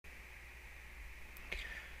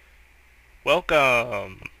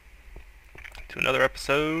Welcome to another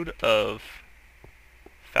episode of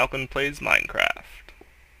Falcon Plays Minecraft.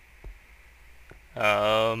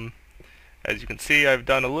 As you can see, I've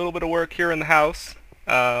done a little bit of work here in the house.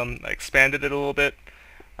 I expanded it a little bit.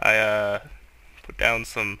 I put down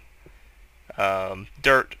some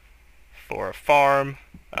dirt for a farm.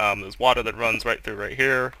 There's water that runs right through right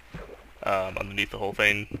here, underneath the whole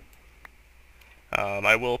thing.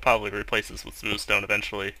 I will probably replace this with smooth stone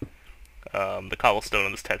eventually. The cobblestone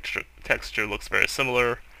in this texture looks very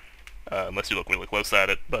similar, unless you look really close at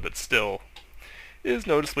it, but it still is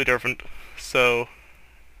noticeably different, so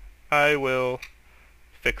I will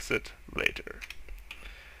fix it later.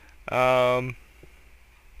 Let's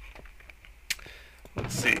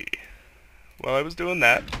see. While I was doing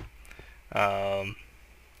that, I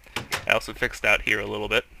also fixed out here a little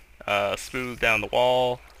bit, smoothed down the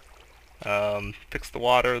wall, fixed the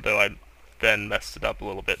water, though I then messed it up a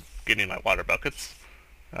little bit getting my water buckets.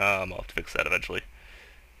 I'll have to fix that eventually.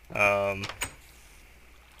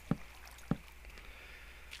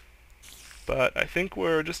 But I think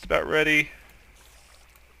we're just about ready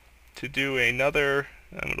to do another...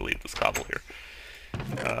 I'm going to leave this cobble here.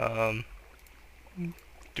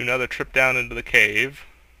 Do another trip down into the cave.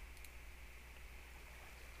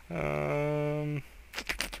 Don't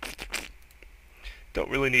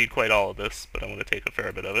really need quite all of this, but I'm going to take a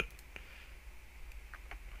fair bit of it.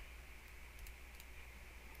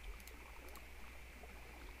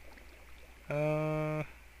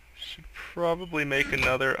 Should probably make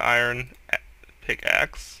another iron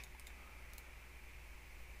pickaxe.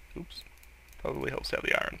 Oops. Probably helps to have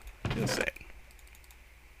the iron. Just saying.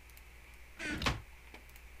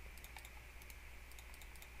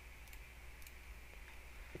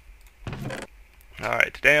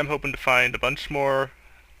 Alright, today I'm hoping to find a bunch more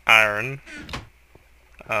iron.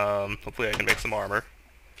 Hopefully I can make some armor.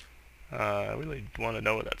 I really want to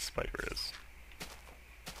know where that spider is.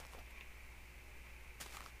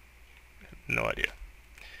 No idea.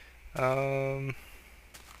 I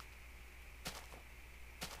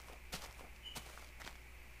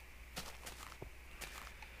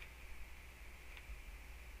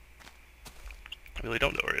really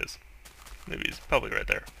don't know where he is. Maybe he's probably right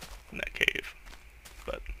there in that cave,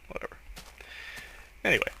 but whatever.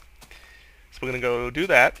 Anyway, so we're gonna go do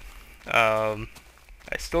that. I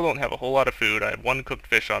still don't have a whole lot of food. I have one cooked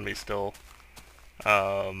fish on me still.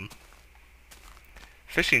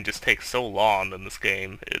 Fishing just takes so long in this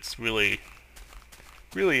game. It's really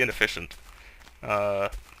inefficient.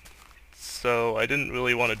 So I didn't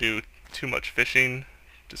really want to do too much fishing,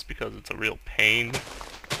 just because it's a real pain.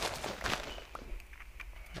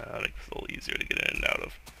 Make this a little easier to get in and out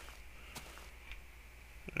of.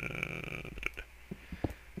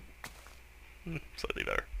 Slightly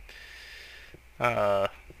better.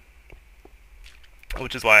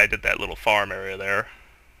 Which is why I did that little farm area there.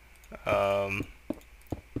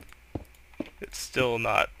 It's still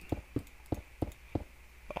not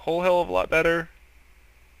a whole hell of a lot better,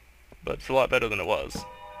 but it's a lot better than it was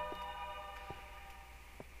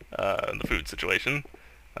in the food situation.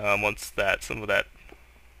 Once some of that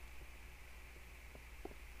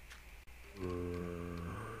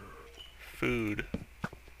food,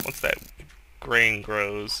 once that grain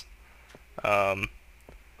grows, I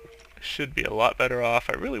should be a lot better off.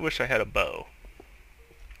 I really wish I had a bow.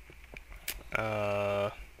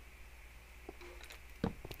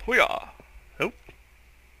 Hoo-yah! Oh.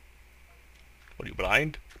 What, are you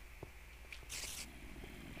blind?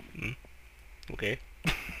 Okay.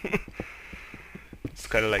 It's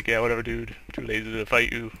kind of like, yeah, whatever, dude. Too lazy to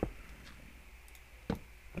fight you. I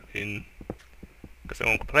mean, guess I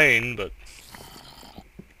won't complain, but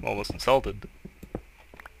I'm almost insulted.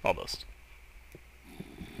 Almost.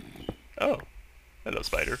 Oh. Hello,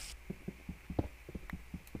 spider.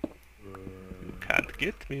 You can't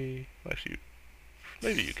get me. Actually,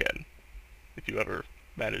 maybe you can. If you ever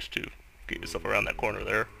manage to get yourself around that corner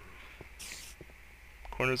there.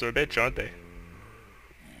 Corners are a bitch, aren't they?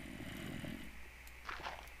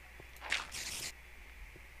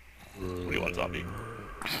 What do you want, zombie?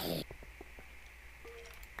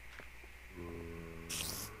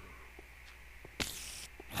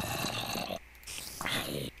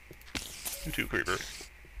 You too, creeper.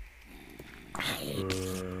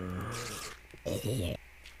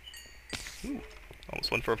 Ooh, almost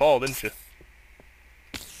went for a fall, didn't you?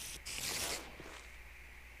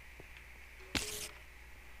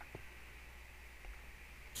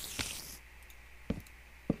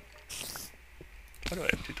 Why do I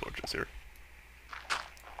have two torches here? A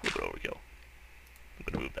little bit overkill. I'm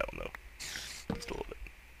gonna move that one though. Just a little bit.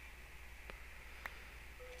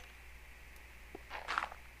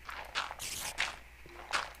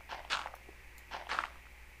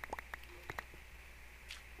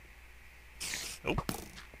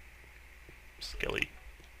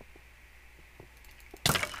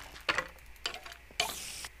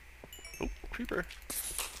 creeper.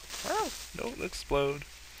 Wow, don't explode.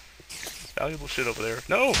 There's valuable shit over there.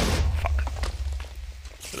 No! Fuck.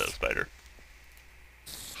 Hello, spider.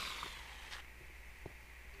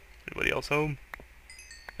 Anybody else home?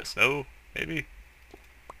 Yes, no? Maybe?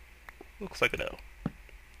 Looks like a no.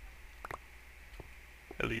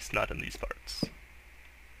 At least not in these parts.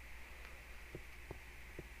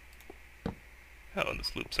 Oh, and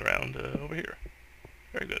this loops around over here.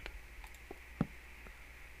 Very good.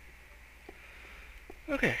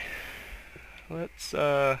 Okay. Let's,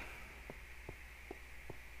 I'm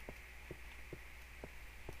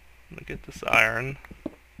gonna get this iron.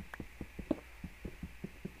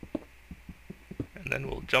 And then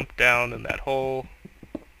we'll jump down in that hole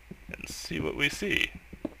and see what we see.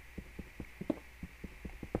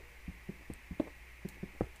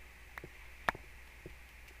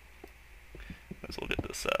 Might as well get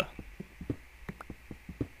this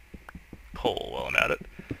coal while I'm at it.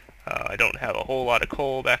 I don't have a whole lot of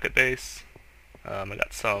coal back at base. I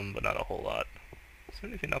got some, but not a whole lot. Is there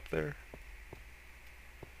anything up there?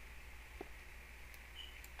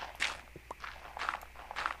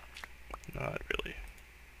 Not really.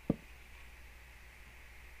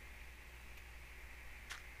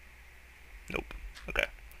 Nope. Okay.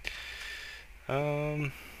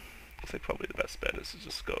 Looks like probably the best bet is to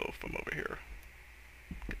just go from over here.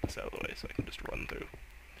 Get this out of the way so I can just run through.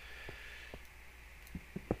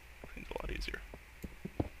 Things a lot easier.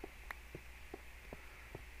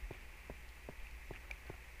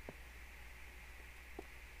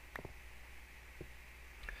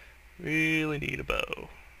 Really need a bow.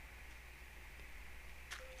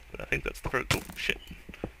 But I think that's the first... Oh, shit.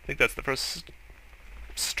 I think that's the first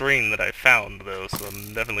string that I found, though, so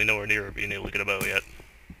I'm definitely nowhere near being able to get a bow yet.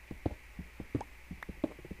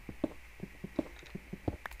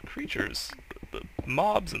 Creatures, the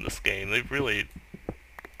mobs in this game, they've really...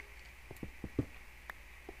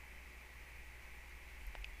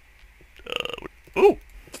 Ooh!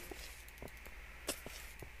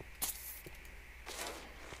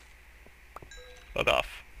 Bug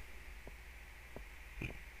off.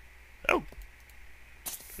 Oh!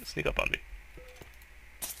 Sneak up on me.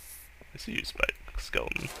 I see you, Spike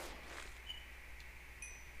Skeleton. You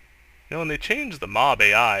know, when they changed the mob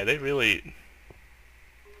AI, they really...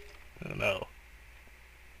 I don't know.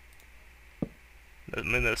 I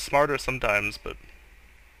mean, they're smarter sometimes, but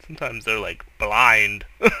sometimes they're, like, blind.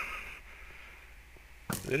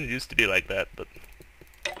 They didn't used to be like that, but...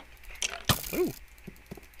 Ooh!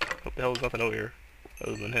 Hope the hell there's nothing over here,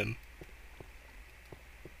 other than him.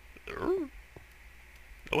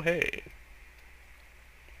 Oh, hey.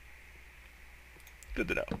 Good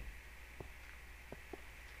to know.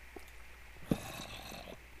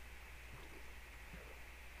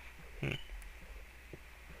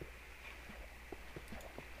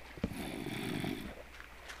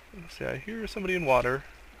 Let's see, I hear somebody in water.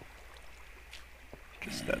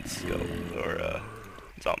 Just that skeleton, or,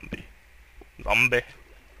 zombie. Zombie.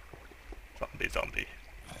 Zombie.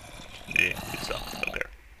 Yeah, you suck. Don't care.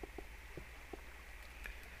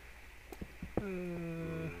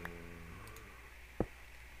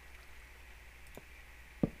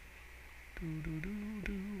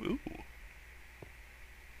 Ooh.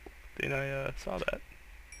 Then I, saw that.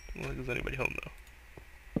 Don't think there's anybody home, though.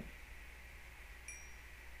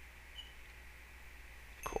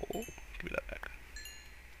 Coal. Give me that back.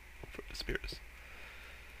 Before it disappears.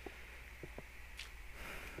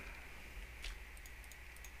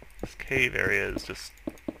 This cave area is just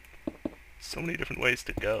so many different ways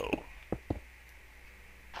to go.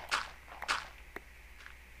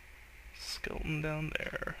 Skeleton down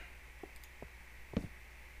there.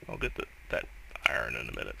 I'll get that iron in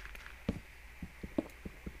a minute.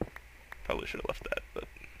 Probably should have left that, but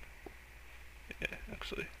yeah,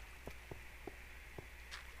 actually,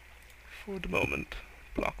 for the moment,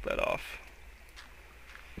 block that off.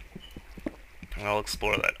 And I'll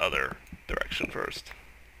explore that other direction first,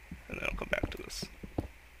 and then I'll come back to this.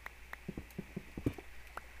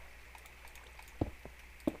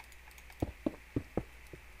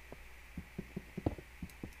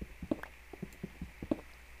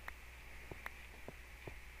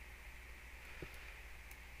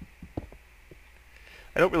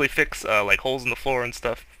 I don't really fix like holes in the floor and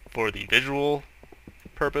stuff for the visual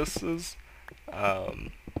purposes.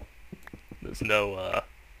 There's no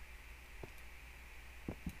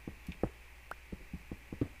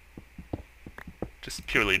just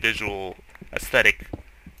purely visual aesthetic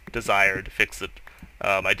desire to fix it.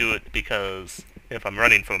 I do it because if I'm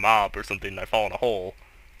running from a mob or something and I fall in a hole,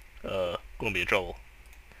 gonna be in trouble.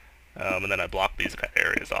 And then I block these kind of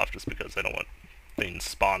areas off just because I don't want things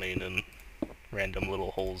spawning and random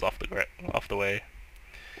little holes off the way.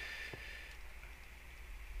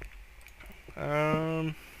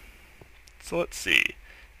 So let's see.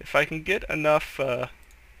 If I can get enough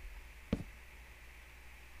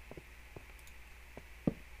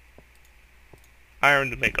iron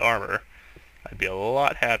to make armor, I'd be a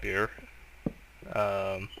lot happier.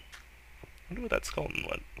 I wonder what that skeleton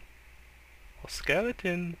went. A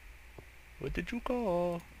skeleton? What did you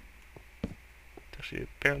go? It's actually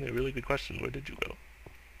apparently a really good question. Where did you go?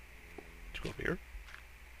 Did you go over here?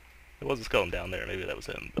 There was a skeleton down there. Maybe that was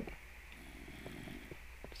him, but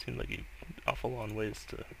it seemed like he awful long ways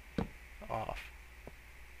to off.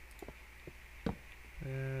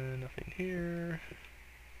 Nothing here.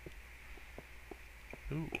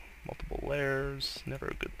 Ooh, multiple layers. Never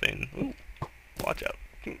a good thing. Ooh, watch out.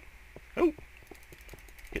 Ooh,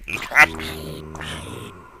 getting trapped.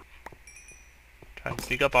 Trying to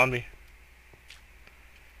sneak up on me.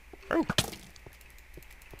 Oh,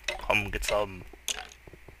 come get some,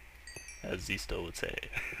 as Zisto would say.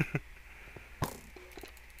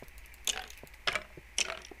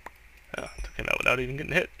 Took him out without even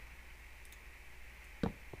getting hit.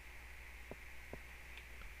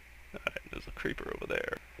 Alright, there's a creeper over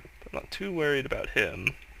there. But I'm not too worried about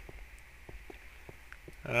him.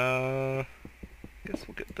 Guess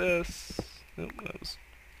we'll get this. Nope, that was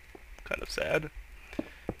kind of sad.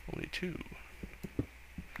 Only two.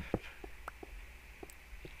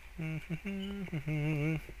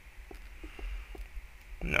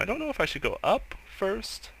 Now, I don't know if I should go up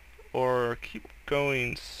first or keep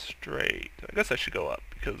going straight. I guess I should go up,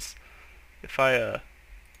 because if I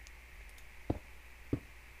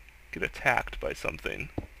get attacked by something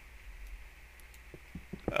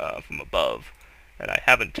from above and I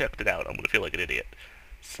haven't checked it out, I'm going to feel like an idiot.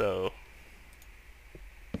 So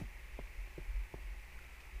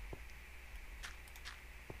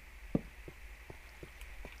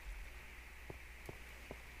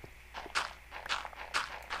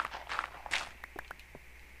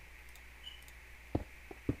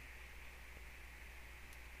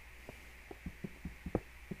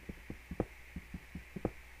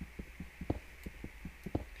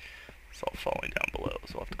it's all falling down below,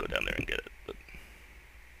 so I'll have to go down there and get it. But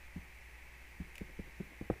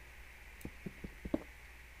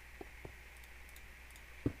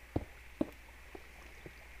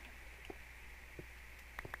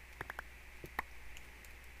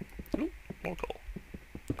ooh, more coal.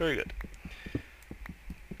 Very good.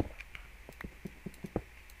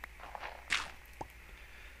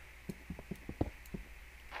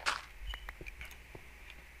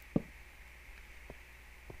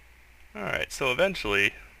 Alright, so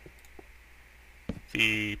eventually,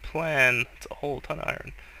 the plan, it's a whole ton of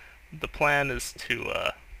iron, the plan is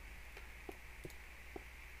to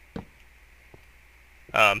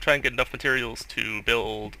try and get enough materials to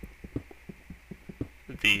build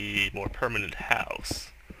the more permanent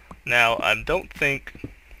house. Now, I don't think,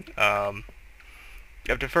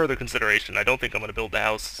 after further consideration, I don't think I'm going to build the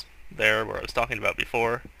house there where I was talking about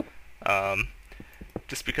before,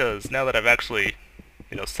 just because now that I've actually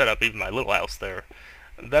set up even my little house there,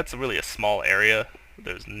 that's really a small area.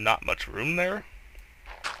 There's not much room there.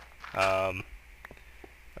 And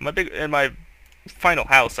my final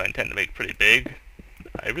house I intend to make pretty big.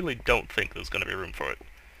 I really don't think there's going to be room for it.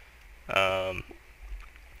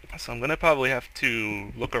 So I'm going to probably have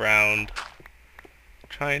to look around,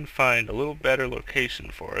 try and find a little better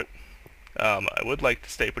location for it. I would like to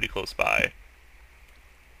stay pretty close by,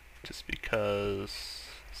 just because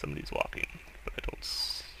somebody's walking, but I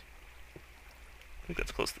think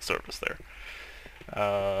that's close to the surface there.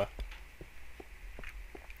 I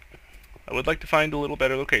would like to find a little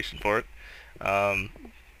better location for it.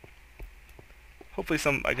 Hopefully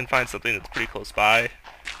I can find something that's pretty close by,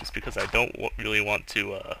 just because I don't really want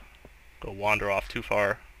to go wander off too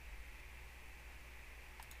far.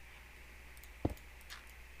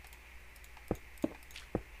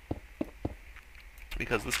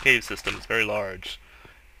 Because this cave system is very large,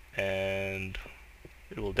 and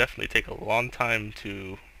it will definitely take a long time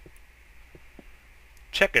to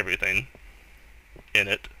check everything in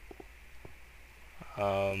it.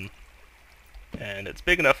 And it's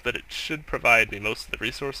big enough that it should provide me most of the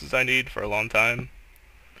resources I need for a long time.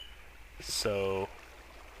 So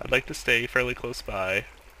I'd like to stay fairly close by.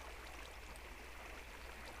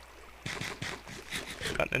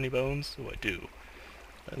 Got any bones? Oh, I do.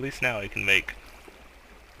 At least now I can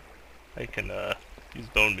use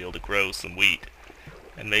bone meal to grow some wheat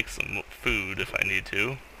and make some food if I need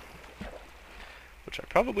to. Which I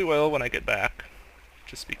probably will when I get back,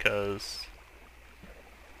 just because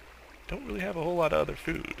I don't really have a whole lot of other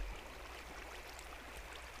food.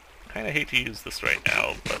 Kinda hate to use this right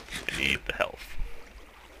now, but I need the health.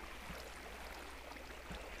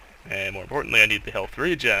 And more importantly, I need the health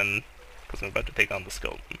regen, because I'm about to take on the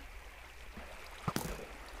skeleton.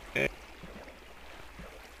 Okay.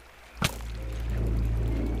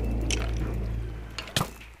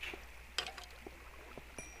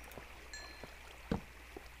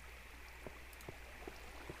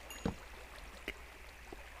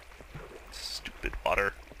 Stupid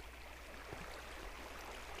water.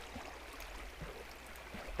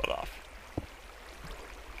 Bug off.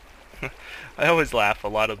 I always laugh, a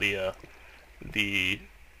lot of the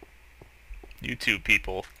YouTube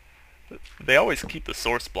people, they always keep the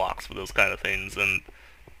source blocks for those kind of things, and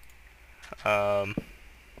I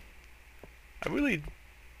really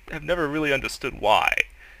have never really understood why.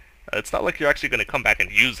 It's not like you're actually going to come back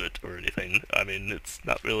and use it or anything. I mean, it's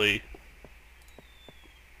not really...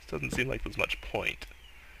 It doesn't seem like there's much point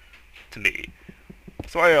to me.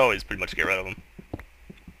 So I always pretty much get rid of them.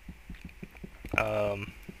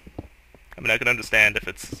 I mean, I can understand if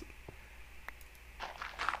it's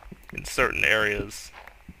in certain areas.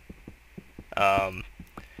 It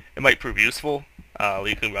might prove useful.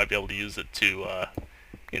 You might be able to use it to,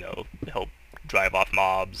 you know, help drive off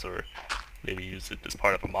mobs, or maybe use it as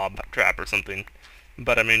part of a mob trap or something.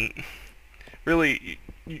 But I mean, really,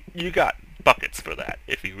 you got buckets for that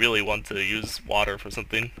if you really want to use water for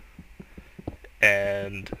something.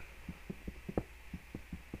 And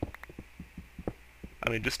I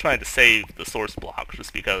mean, just trying to save the source block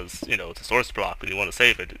just because, you know, it's a source block and you want to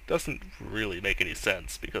save it, it doesn't really make any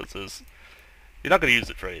sense, because you're not going to use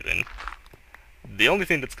it for anything. The only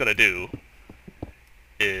thing that's going to do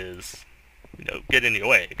is, you know, get in your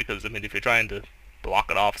way, because, I mean, if you're trying to block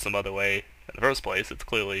it off some other way in the first place, it's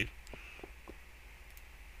clearly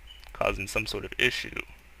causing some sort of issue.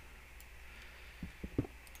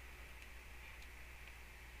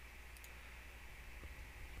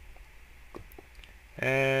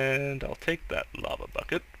 And I'll take that lava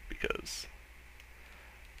bucket, because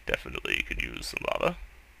definitely you could use some lava.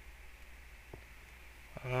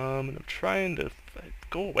 And I'm trying to...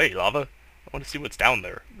 Go away, lava! I want to see what's down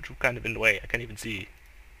there, which is kind of in the way. I can't even see.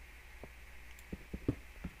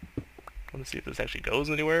 I want to see if this actually goes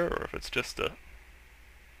anywhere, or if it's just a...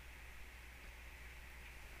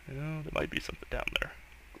 You know, there might be something down there.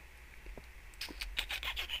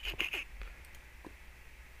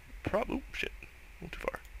 Oop, shit. Not too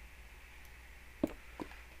far. The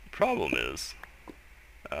problem is...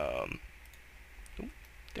 Oh,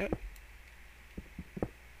 damn it.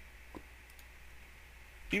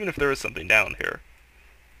 Even if there is something down here,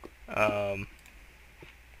 I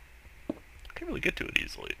can't really get to it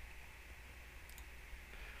easily.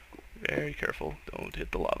 Very careful, don't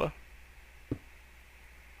hit the lava.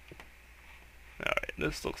 Alright,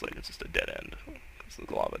 this looks like it's just a dead end, because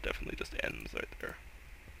the lava definitely just ends right there.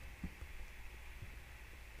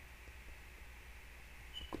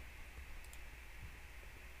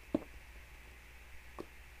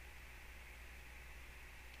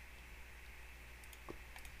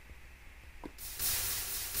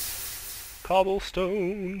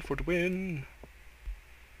 Cobblestone for the win.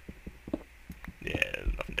 Yeah,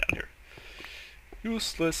 there's nothing down here.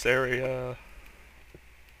 Useless area.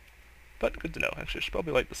 But good to know. Actually, I should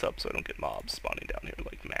probably light this up so I don't get mobs spawning down here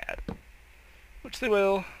like mad. Which they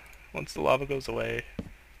will, once the lava goes away.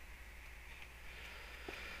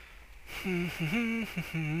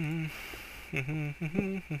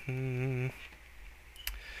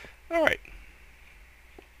 Alright.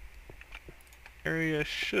 Area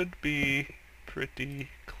should be pretty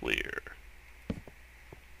clear.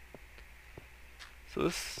 So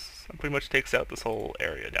this pretty much takes out this whole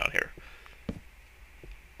area down here.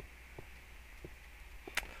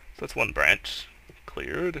 So that's one branch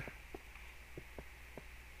cleared.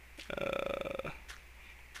 I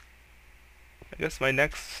guess my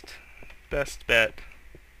next best bet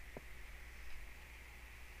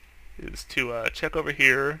is to check over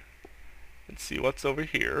here and see what's over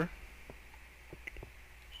here.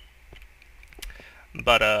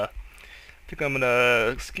 But I think I'm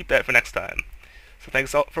gonna keep that for next time. So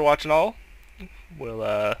thanks all for watching all.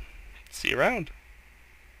 We'll see you around.